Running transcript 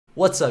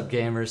What's up,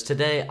 gamers?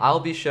 Today I'll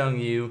be showing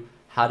you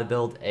how to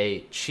build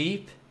a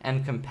cheap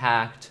and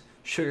compact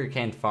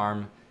sugarcane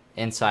farm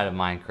inside of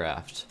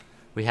Minecraft.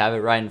 We have it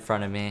right in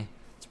front of me.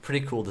 It's a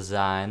pretty cool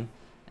design,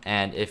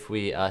 and if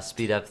we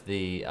speed up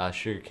the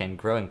sugarcane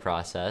growing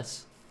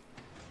process,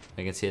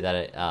 we can see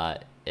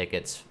that it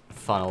gets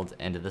funneled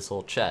into this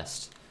little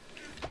chest.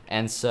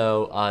 And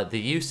so the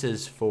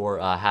uses for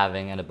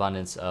having an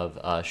abundance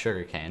of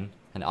sugarcane,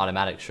 an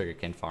automatic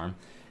sugarcane farm,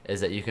 is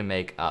that you can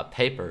make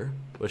paper,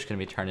 which can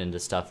be turned into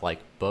stuff like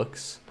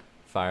books,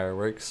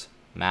 fireworks,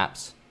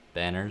 maps,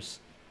 banners,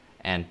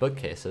 and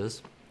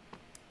bookcases.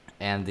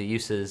 And the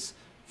uses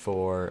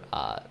for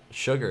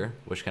sugar,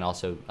 which can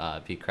also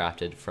be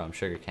crafted from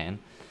sugarcane,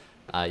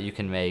 you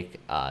can make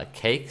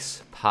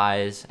cakes,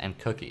 pies, and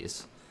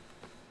cookies.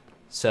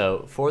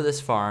 So for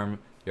this farm,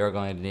 you're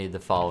going to need the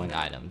following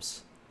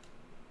items: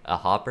 a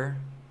hopper,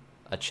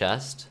 a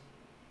chest,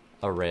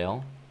 a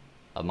rail,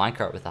 a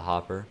minecart with a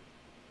hopper,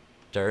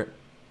 dirt,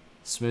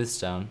 smooth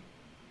stone,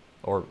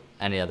 or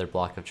any other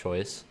block of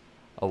choice,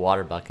 a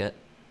water bucket,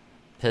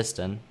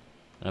 piston,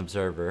 an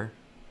observer,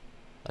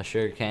 a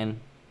sugarcane,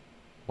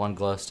 one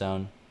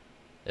glowstone,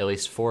 at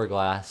least 4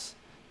 glass,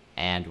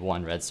 and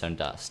 1 redstone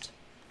dust.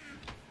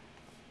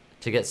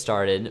 To get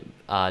started,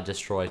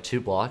 destroy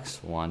 2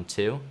 blocks, 1,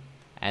 2,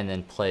 and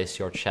then place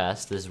your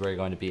chest. This is where you're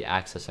going to be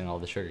accessing all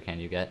the sugarcane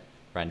you get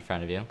right in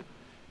front of you.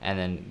 And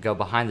then go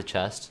behind the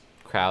chest,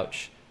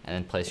 crouch, and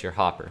then place your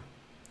hopper.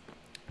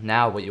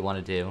 Now what you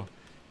want to do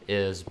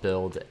is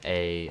build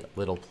a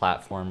little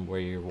platform where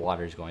your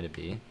water is going to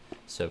be.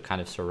 So kind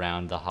of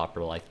surround the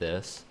hopper like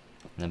this,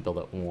 and then build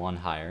it 1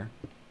 higher.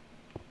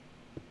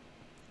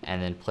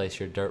 And then place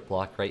your dirt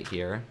block right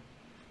here,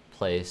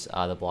 place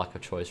the block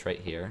of choice right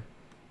here,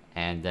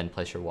 and then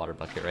place your water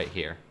bucket right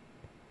here.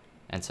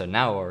 And so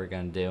now what we're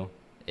going to do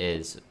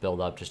is build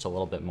up just a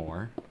little bit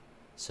more.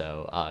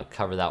 So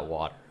cover that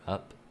water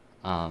up,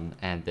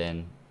 and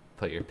then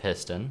put your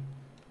piston,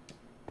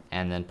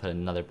 and then put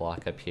another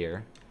block up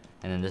here,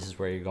 and then this is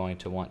where you're going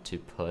to want to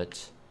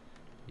put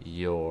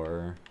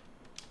your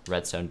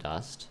redstone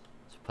dust.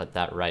 So put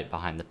that right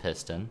behind the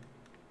piston,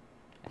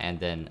 and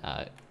then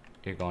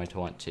you're going to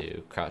want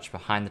to crouch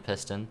behind the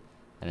piston,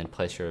 and then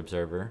place your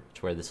observer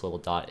to where this little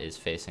dot is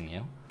facing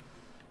you,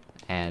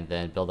 and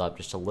then build up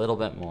just a little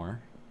bit more.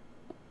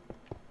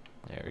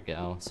 There we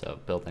go. So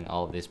building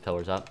all of these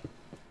pillars up,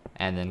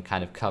 and then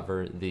kind of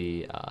cover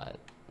the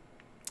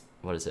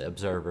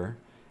observer.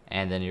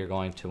 And then you're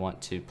going to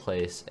want to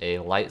place a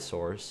light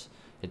source.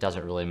 It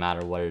doesn't really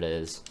matter what it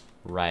is,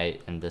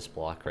 right in this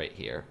block right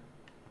here.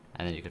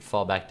 And then you can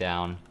fall back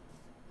down,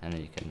 and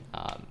then you can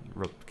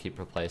keep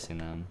replacing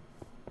them,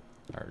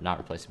 or not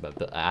replacing,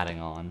 but adding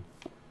on.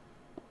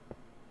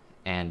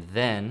 And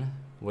then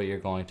what you're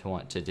going to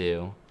want to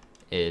do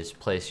is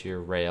place your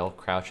rail,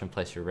 crouch and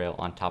place your rail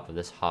on top of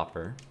this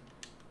hopper.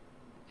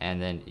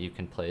 And then you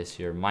can place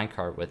your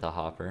minecart with a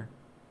hopper,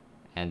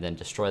 and then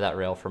destroy that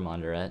rail from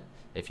under it.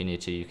 If you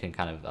need to, you can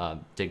kind of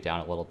dig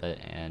down a little bit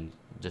and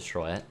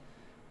destroy it.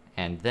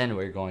 And then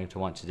what you're going to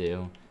want to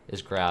do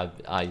is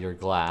grab your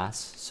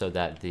glass so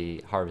that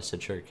the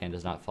harvested sugarcane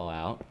does not fall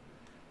out.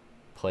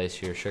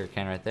 Place your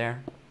sugarcane right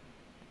there.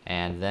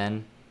 And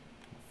then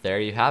there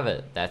you have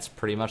it. That's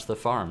pretty much the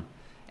farm.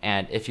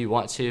 And if you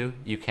want to,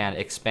 you can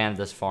expand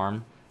this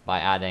farm by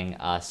adding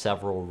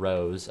several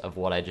rows of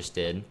what I just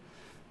did.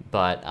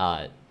 But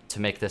to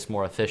make this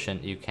more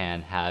efficient, you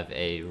can have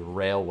a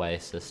railway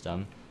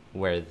system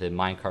where the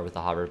minecart with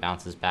the hopper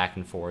bounces back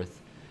and forth,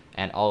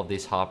 and all of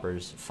these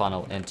hoppers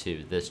funnel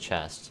into this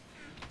chest.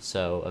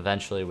 So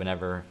eventually,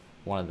 whenever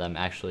one of them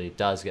actually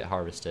does get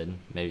harvested,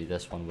 maybe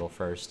this one will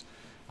first,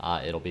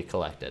 it'll be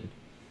collected.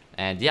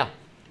 And yeah,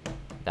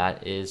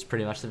 that is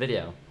pretty much the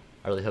video.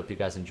 I really hope you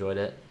guys enjoyed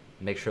it.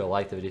 Make sure to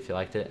like the video if you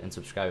liked it, and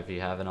subscribe if you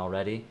haven't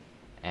already.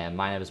 And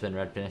my name has been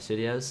Red Panda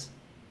Studios.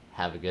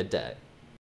 Have a good day.